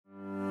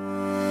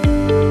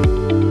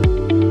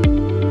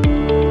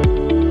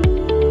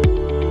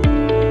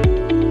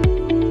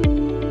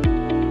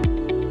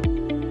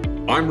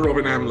I'm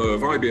Robin Amler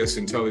of IBS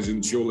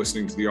Intelligence. You're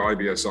listening to the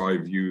IBS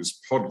iViews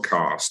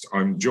podcast.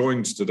 I'm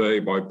joined today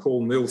by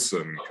Paul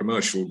Nilsson,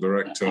 Commercial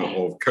Director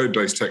of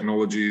Codebase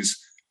Technologies,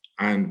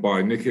 and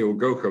by Nikhil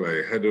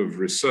Gokhale, Head of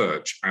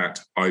Research at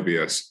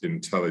IBS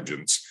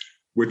Intelligence.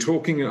 We're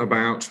talking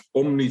about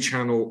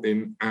omnichannel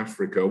in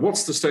Africa.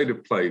 What's the state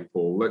of play,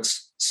 Paul?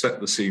 Let's set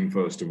the scene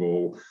first of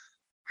all.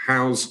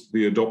 How's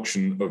the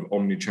adoption of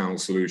omnichannel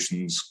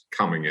solutions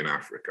coming in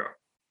Africa?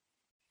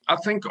 I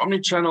think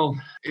omnichannel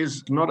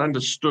is not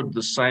understood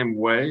the same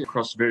way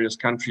across various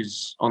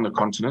countries on the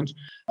continent.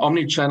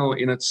 Omnichannel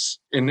in its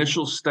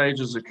initial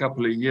stages a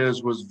couple of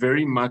years was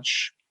very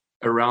much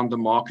around the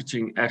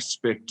marketing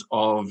aspect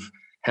of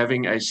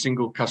having a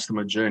single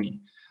customer journey,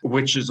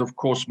 which is, of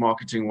course,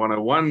 marketing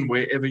 101.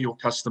 Wherever your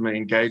customer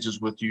engages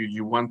with you,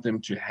 you want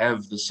them to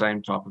have the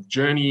same type of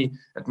journey.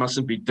 It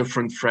mustn't be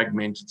different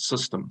fragmented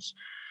systems.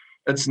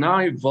 It's now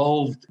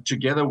evolved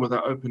together with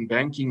our open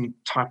banking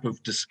type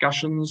of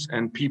discussions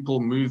and people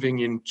moving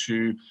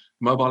into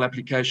mobile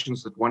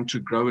applications that want to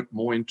grow it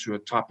more into a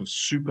type of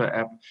super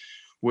app,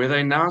 where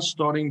they're now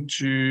starting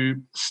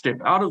to step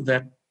out of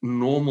that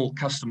normal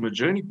customer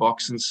journey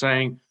box and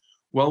saying,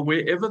 well,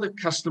 wherever the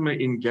customer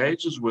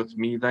engages with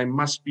me, they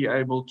must be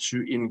able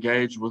to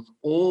engage with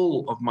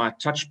all of my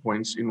touch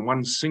points in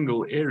one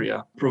single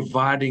area,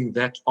 providing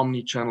that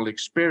omni-channel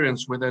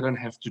experience where they don't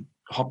have to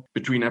hop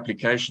between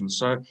applications.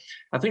 So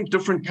I think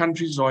different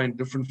countries are in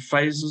different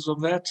phases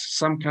of that.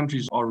 Some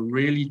countries are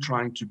really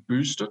trying to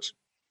boost it,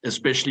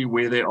 especially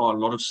where there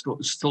are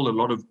still a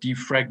lot of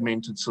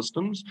defragmented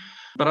systems.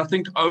 But I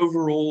think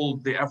overall,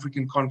 the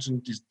African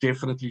continent is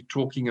definitely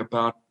talking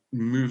about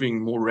moving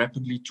more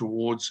rapidly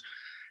towards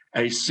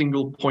a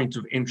single point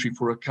of entry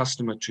for a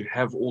customer to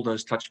have all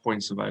those touch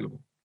points available.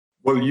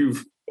 Well,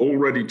 you've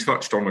already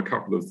touched on a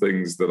couple of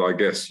things that I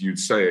guess you'd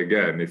say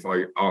again if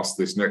I ask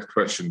this next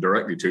question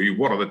directly to you.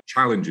 What are the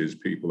challenges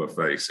people are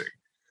facing?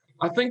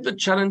 I think the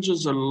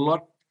challenges a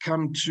lot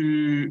come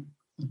to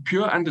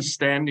pure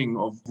understanding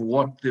of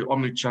what the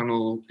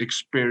omnichannel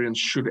experience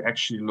should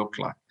actually look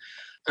like.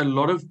 A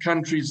lot of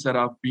countries that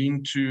I've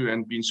been to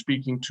and been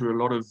speaking to a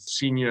lot of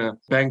senior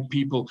bank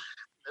people,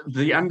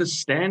 the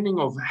understanding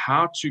of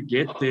how to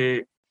get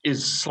there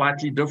is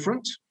slightly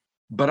different.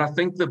 But I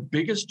think the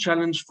biggest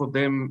challenge for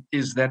them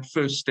is that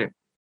first step.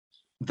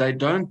 They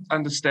don't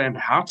understand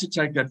how to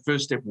take that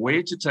first step,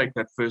 where to take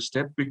that first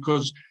step,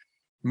 because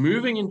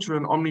moving into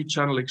an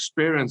omni-channel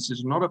experience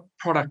is not a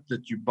product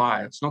that you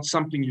buy. It's not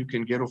something you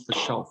can get off the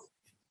shelf.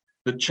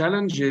 The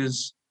challenge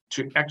is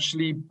to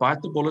actually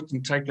bite the bullet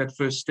and take that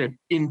first step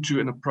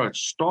into an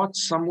approach. Start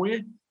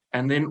somewhere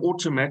and then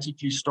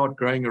automatically start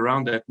growing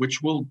around that,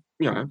 which will,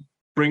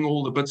 bring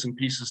all the bits and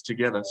pieces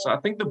together. So I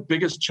think the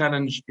biggest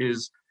challenge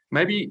is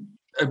maybe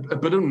a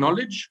bit of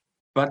knowledge,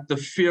 but the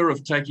fear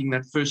of taking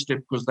that first step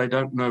because they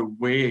don't know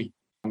where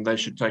they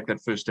should take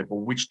that first step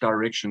or which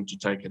direction to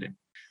take it in.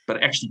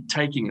 But actually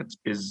taking it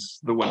is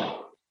the winner.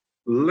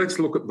 Let's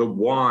look at the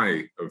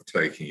why of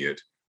taking it.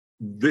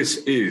 This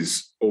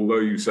is, although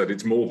you said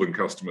it's more than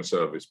customer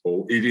service,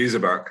 Paul, it is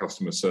about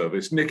customer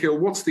service. Nikhil,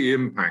 what's the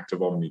impact of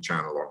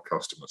omnichannel on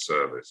customer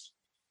service?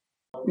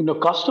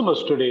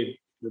 Customers today,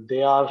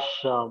 they are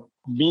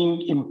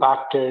being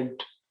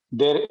impacted.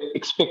 Their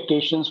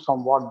expectations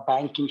from what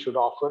banking should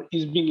offer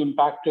is being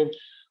impacted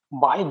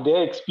by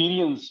their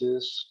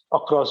experiences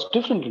across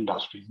different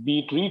industries, be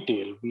it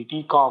retail, be it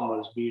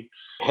e-commerce, be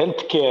it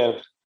healthcare,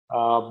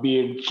 be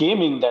it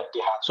gaming that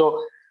they have.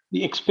 So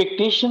the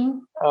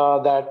expectation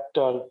that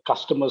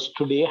customers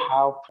today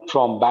have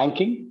from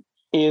banking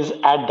is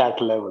at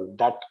that level.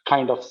 That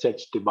kind of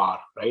sets the bar,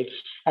 right?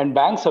 And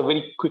banks are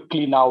very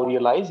quickly now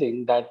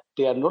realizing that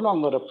they are no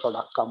longer a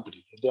product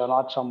company. They are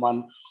not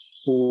someone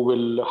who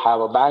will have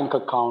a bank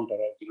account or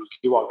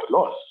give out a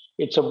loan.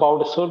 It's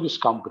about a service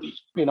company.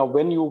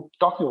 When you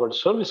talking about a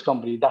service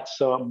company, that's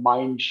a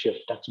mind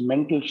shift. That's a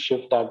mental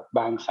shift that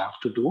banks have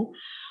to do.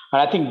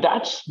 And I think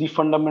that's the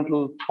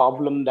fundamental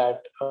problem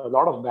that a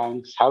lot of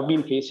banks have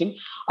been facing.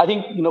 I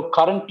think,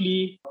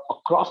 currently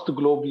across the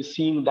globe, we're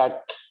seeing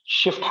that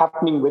shift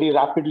happening very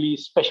rapidly,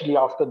 especially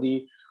after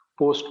the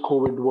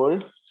post-COVID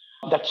world.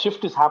 That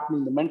shift is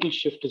happening, the mental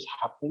shift is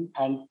happening,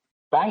 and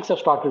banks have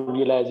started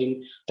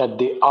realizing that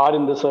they are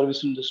in the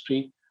service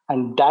industry,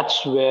 and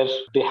that's where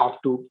they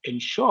have to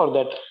ensure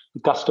that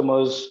the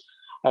customers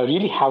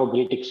really have a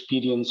great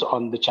experience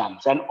on the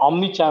channels. And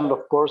omni-channel,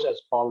 of course, as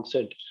Paul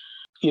said,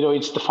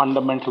 it's the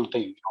fundamental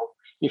thing.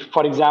 If,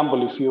 for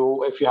example, if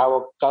you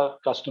have a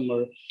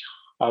customer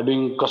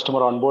doing customer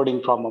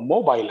onboarding from a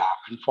mobile app,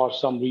 and for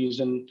some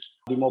reason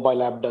the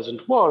mobile app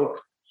doesn't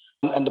work,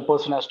 and the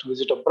person has to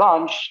visit a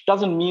branch,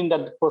 doesn't mean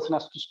that the person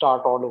has to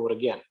start all over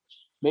again.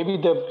 Maybe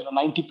the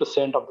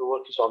 90% of the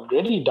work is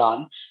already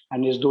done,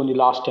 and is doing the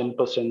last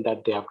 10%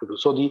 that they have to do.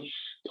 So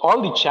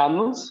all the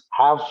channels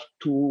have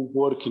to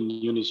work in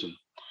unison.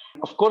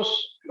 Of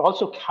course, you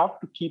also have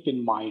to keep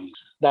in mind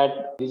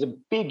that there's a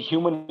big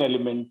human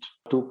element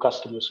to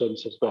customer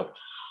service as well.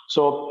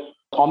 So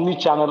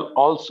omnichannel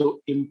also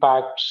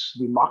impacts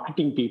the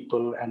marketing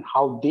people and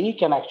how they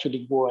can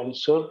actually go and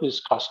service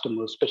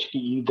customers, especially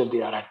either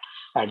they are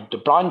at the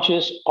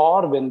branches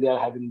or when they are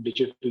having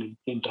digital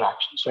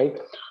interactions, right?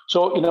 So,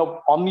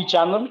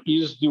 omnichannel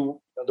is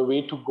the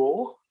way to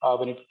go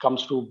when it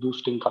comes to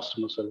boosting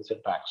customer service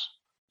at banks.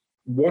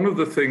 One of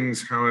the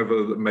things,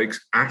 however, that makes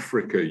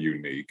Africa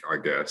unique, I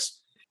guess,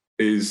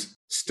 is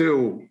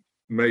still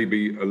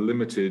maybe a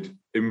limited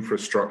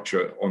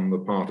infrastructure on the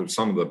part of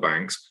some of the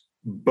banks,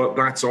 but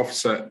that's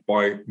offset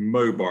by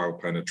mobile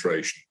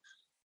penetration.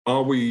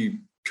 Are we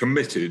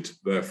committed,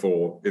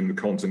 therefore, in the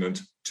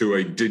continent to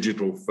a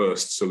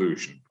digital-first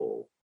solution,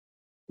 Paul?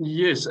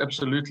 Yes,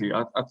 absolutely.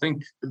 I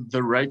think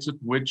the rate at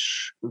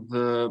which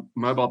the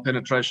mobile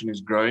penetration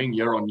is growing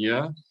year on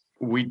year,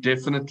 we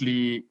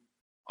definitely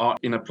are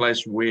in a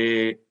place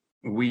where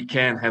we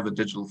can have a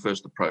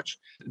digital-first approach.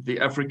 The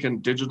African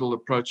digital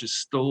approach is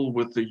still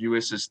with the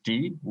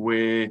USSD,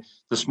 where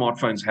the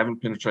smartphones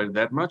haven't penetrated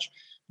that much.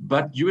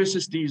 But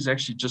USSD is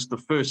actually just the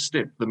first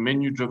step. The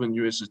menu-driven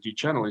USSD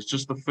channel is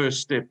just the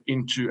first step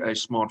into a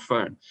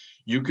smartphone.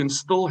 You can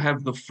still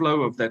have the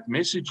flow of that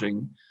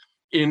messaging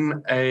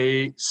in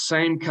a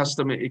same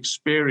customer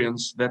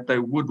experience that they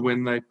would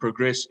when they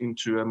progress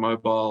into a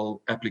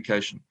mobile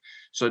application.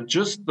 So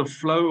just the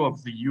flow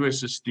of the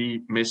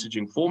USSD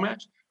messaging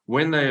format,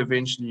 when they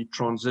eventually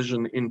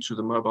transition into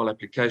the mobile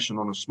application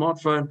on a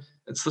smartphone,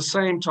 it's the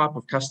same type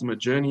of customer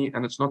journey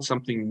and it's not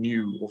something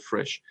new or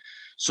fresh.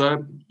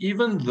 So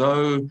even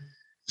though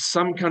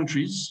some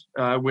countries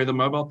where the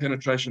mobile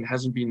penetration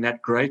hasn't been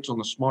that great on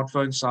the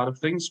smartphone side of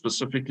things,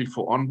 specifically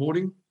for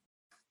onboarding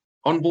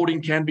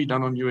can be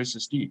done on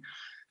USSD.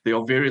 There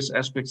are various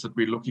aspects that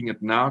we're looking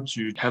at now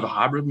to have a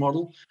hybrid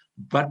model,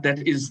 but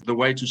that is the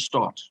way to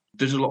start.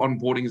 Digital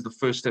onboarding is the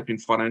first step in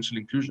financial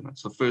inclusion.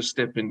 It's the first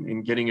step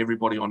in getting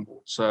everybody on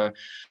board. So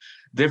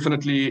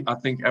definitely, I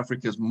think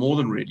Africa is more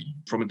than ready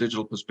from a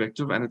digital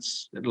perspective. And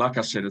it's, like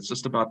I said, it's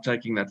just about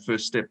taking that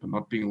first step and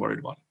not being worried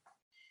about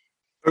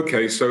it.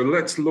 Okay, so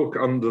let's look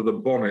under the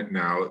bonnet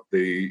now at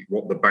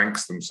what the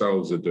banks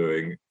themselves are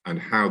doing and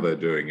how they're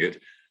doing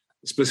it.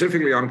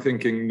 Specifically, I'm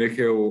thinking,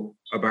 Nikhil,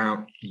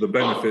 about the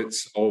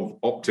benefits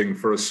of opting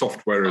for a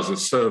software as a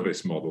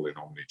service model in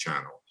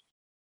omnichannel.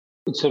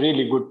 It's a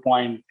really good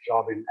point,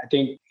 Robin. I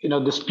think,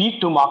 the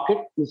speed to market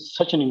is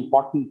such an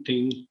important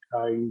thing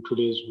in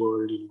today's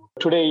world.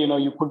 Today,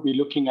 you could be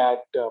looking at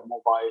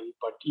mobile,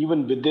 but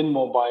even within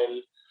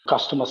mobile,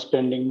 customer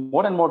spending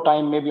more and more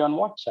time maybe on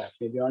WhatsApp,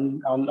 maybe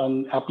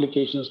on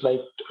applications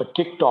like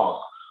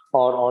TikTok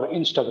or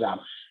Instagram.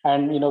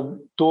 And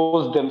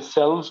those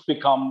themselves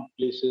become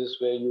places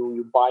where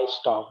you buy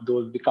stuff.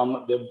 They're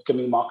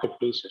becoming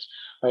marketplaces,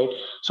 right?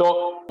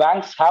 So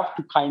banks have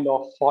to kind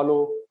of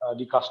follow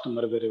the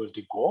customer wherever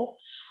they go.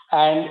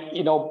 And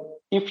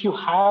if you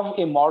have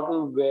a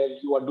model where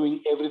you are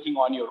doing everything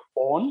on your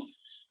own,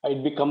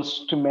 it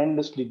becomes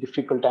tremendously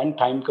difficult and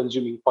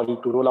time-consuming for you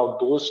to roll out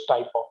those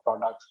type of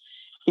products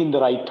in the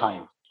right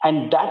time.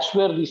 And that's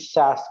where the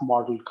SaaS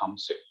model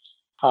comes in.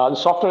 The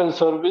software as a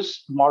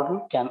service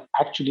model can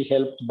actually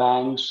help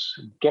banks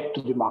get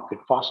to the market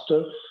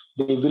faster.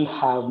 They will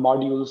have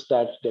modules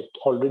that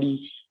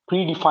already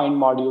predefined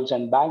modules,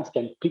 and banks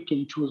can pick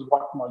and choose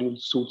what module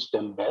suits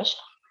them best.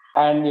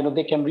 And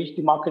they can reach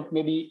the market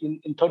maybe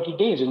in 30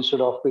 days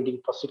instead of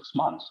waiting for 6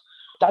 months.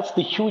 That's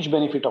the huge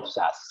benefit of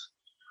SaaS.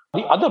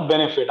 The other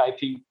benefit, I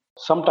think,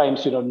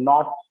 sometimes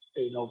not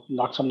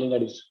something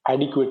that is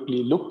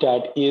adequately looked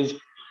at is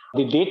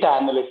the data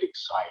analytics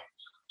side.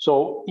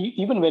 So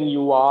even when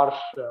you are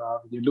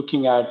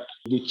looking at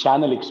the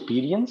channel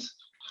experience,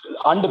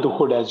 under the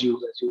hood, as you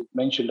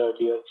mentioned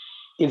earlier,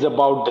 is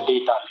about the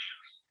data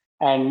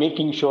layer and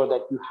making sure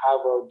that you have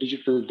a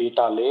digital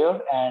data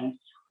layer and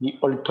the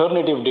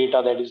alternative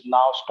data that is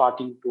now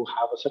starting to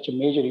have such a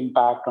major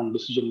impact on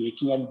decision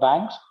making at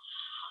banks.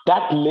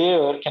 That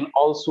layer can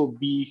also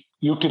be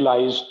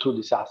utilized through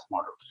the SaaS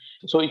model.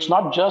 So it's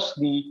not just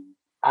the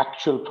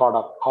actual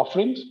product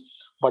offerings,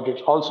 but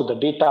it's also the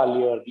data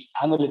layer, the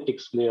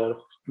analytics layer,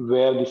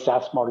 where the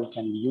SaaS model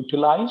can be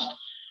utilized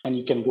and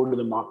you can go to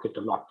the market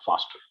a lot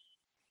faster.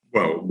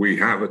 Well, we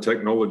have a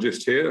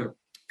technologist here,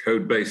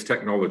 Codebase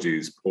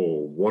Technologies.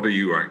 Paul, what are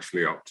you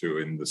actually up to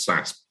in the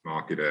SaaS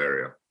market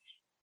area?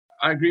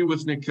 I agree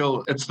with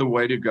Nikhil. It's the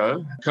way to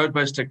go.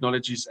 Codebase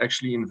Technologies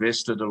actually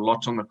invested a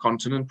lot on the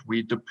continent.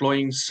 We're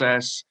deploying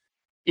SaaS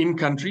in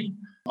country.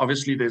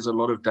 Obviously, there's a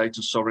lot of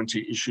data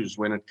sovereignty issues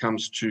when it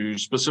comes to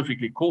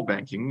specifically core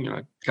banking,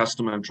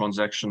 customer and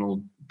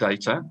transactional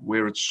data,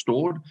 where it's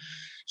stored.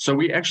 So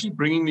we're actually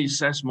bringing these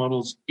SaaS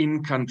models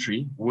in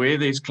country. Where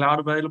there's cloud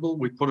available,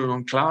 we put it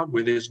on cloud.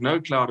 Where there's no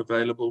cloud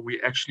available,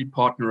 we actually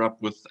partner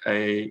up with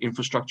an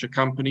infrastructure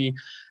company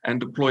and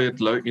deploy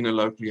it in a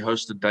locally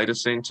hosted data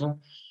center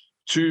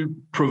to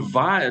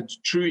provide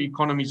true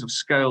economies of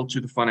scale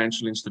to the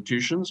financial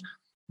institutions.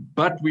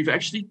 But we've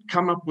actually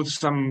come up with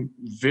some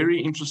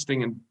very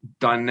interesting and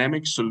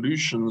dynamic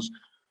solutions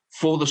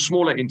for the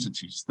smaller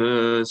entities,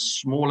 the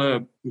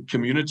smaller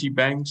community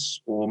banks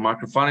or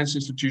microfinance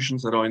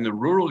institutions that are in the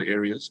rural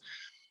areas,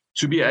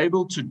 to be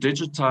able to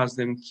digitize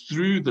them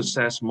through the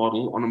SaaS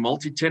model on a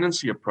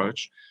multi-tenancy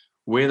approach,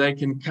 where they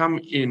can come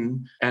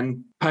in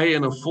and pay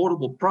an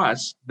affordable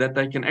price that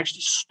they can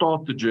actually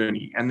start the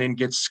journey and then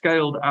get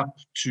scaled up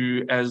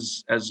to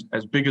as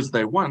big as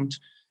they want,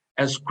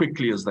 as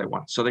quickly as they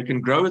want. So they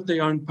can grow at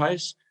their own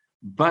pace.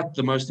 But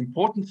the most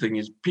important thing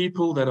is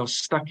people that are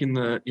stuck in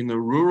the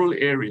rural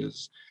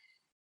areas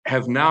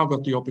have now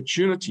got the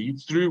opportunity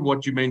through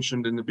what you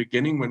mentioned in the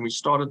beginning when we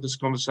started this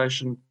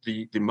conversation,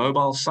 the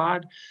mobile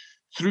side,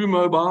 through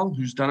mobile,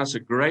 who's done us a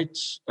great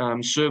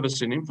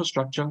service in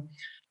infrastructure,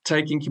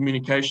 taking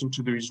communication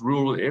to these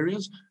rural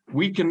areas.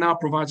 We can now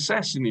provide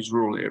SaaS in these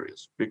rural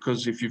areas,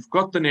 because if you've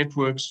got the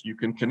networks, you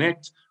can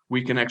connect,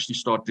 we can actually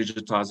start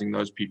digitizing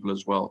those people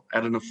as well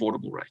at an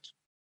affordable rate.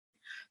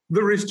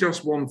 There is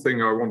just one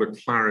thing I want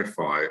to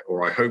clarify,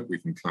 or I hope we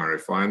can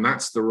clarify, and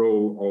that's the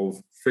role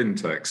of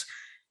fintechs.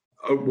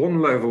 At one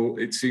level,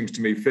 it seems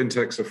to me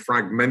fintechs are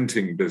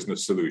fragmenting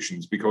business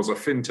solutions, because a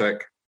fintech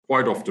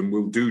quite often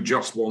will do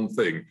just one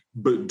thing,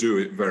 but do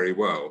it very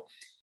well.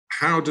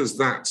 How does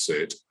that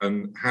sit,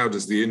 and how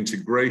does the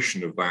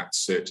integration of that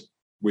sit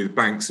with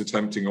banks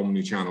attempting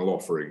omni-channel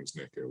offerings,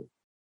 Nikhil?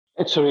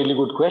 It's a really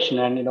good question.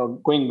 And,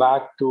 going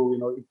back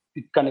to,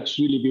 it connects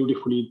really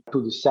beautifully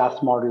to the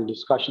SaaS model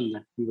discussion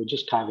that we were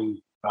just having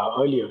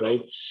earlier,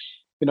 right?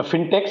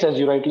 Fintechs, as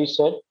you rightly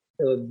said,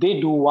 they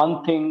do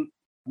one thing,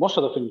 most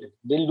of the fintechs,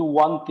 they'll do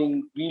one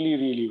thing really,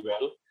 really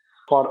well.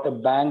 For a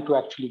bank to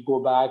actually go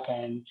back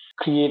and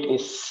create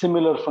a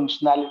similar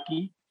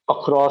functionality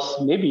across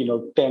maybe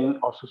 10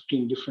 or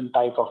 15 different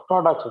type of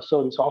products or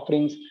service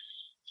offerings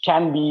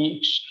can be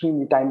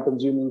extremely time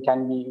consuming,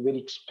 can be very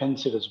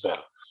expensive as well.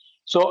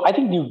 So I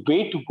think the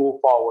way to go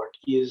forward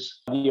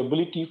is the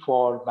ability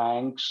for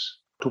banks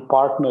to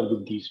partner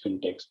with these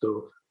fintechs.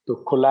 The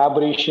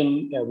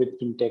collaboration with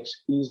fintechs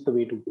is the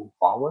way to go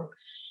forward,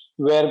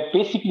 where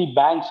basically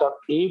banks are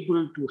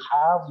able to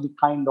have the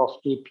kind of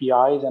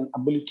APIs and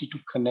ability to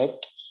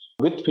connect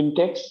with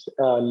fintechs,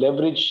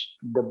 leverage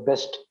the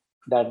best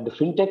that the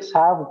fintechs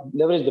have,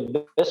 leverage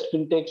the best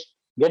fintechs,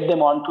 get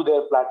them onto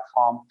their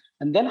platform,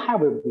 and then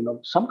have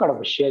some kind of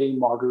a sharing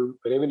model,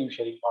 revenue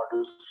sharing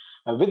model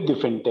with the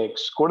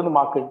fintechs, go to the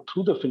market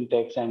through the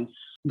fintechs, and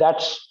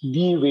that's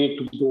the way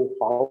to go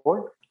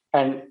forward.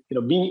 And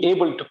being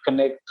able to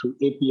connect through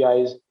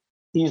APIs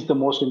is the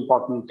most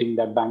important thing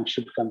that banks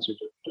should consider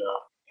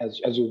as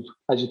you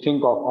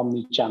think of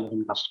omni-channel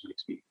and customer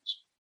experience.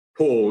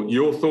 Paul,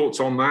 your thoughts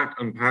on that,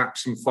 and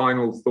perhaps some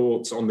final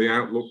thoughts on the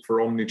outlook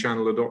for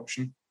omni-channel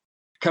adoption?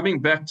 Coming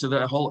back to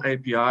the whole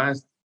API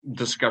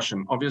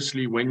discussion,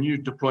 obviously, when you're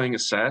deploying a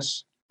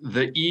SaaS,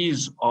 the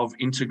ease of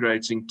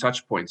integrating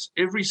touch points.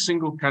 Every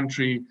single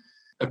country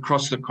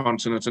across the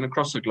continent and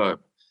across the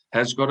globe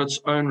has got its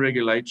own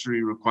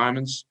regulatory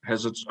requirements,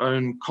 has its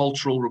own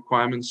cultural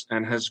requirements,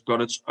 and has got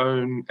its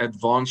own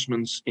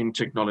advancements in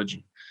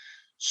technology.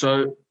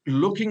 So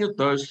looking at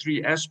those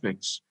three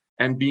aspects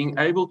and being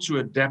able to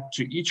adapt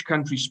to each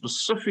country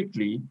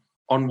specifically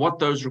on what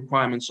those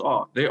requirements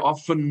are. There are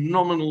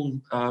phenomenal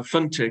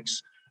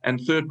fintechs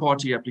and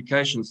third-party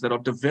applications that are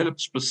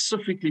developed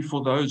specifically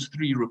for those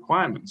three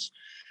requirements.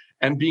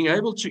 And being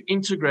able to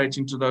integrate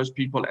into those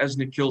people, as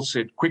Nikhil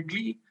said,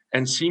 quickly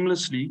and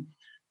seamlessly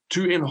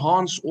to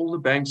enhance all the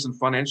banks and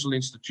financial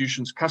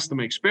institutions'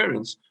 customer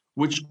experience,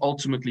 which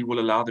ultimately will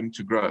allow them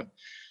to grow.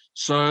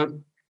 So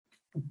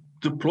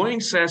deploying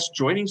SaaS,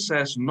 joining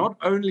SaaS, not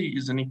only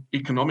is an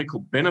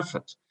economical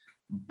benefit,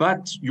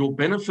 but your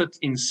benefit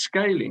in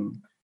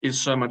scaling is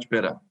so much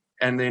better.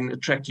 And then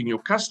attracting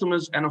your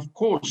customers. And of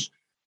course,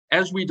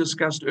 as we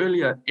discussed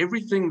earlier,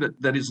 everything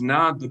that is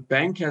now the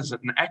bank has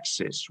an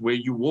access where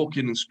you walk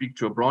in and speak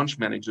to a branch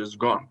manager is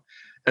gone.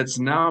 It's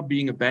now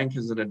being a bank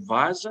as an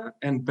advisor,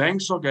 and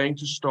banks are going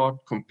to start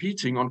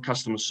competing on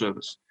customer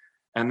service.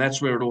 And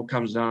that's where it all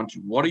comes down to.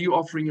 What are you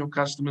offering your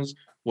customers?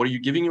 What are you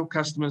giving your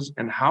customers?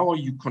 And how are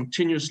you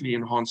continuously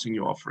enhancing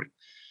your offering?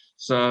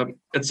 So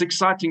it's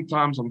exciting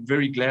times. I'm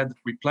very glad that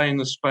we play in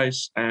this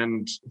space,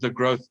 and the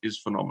growth is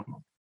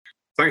phenomenal.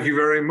 Thank you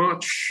very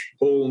much,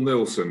 Paul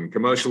Nilsson,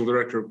 Commercial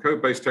Director of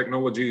Codebase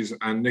Technologies,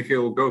 and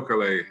Nikhil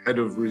Gokhale, Head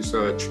of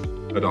Research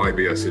at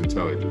IBS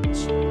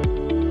Intelligence.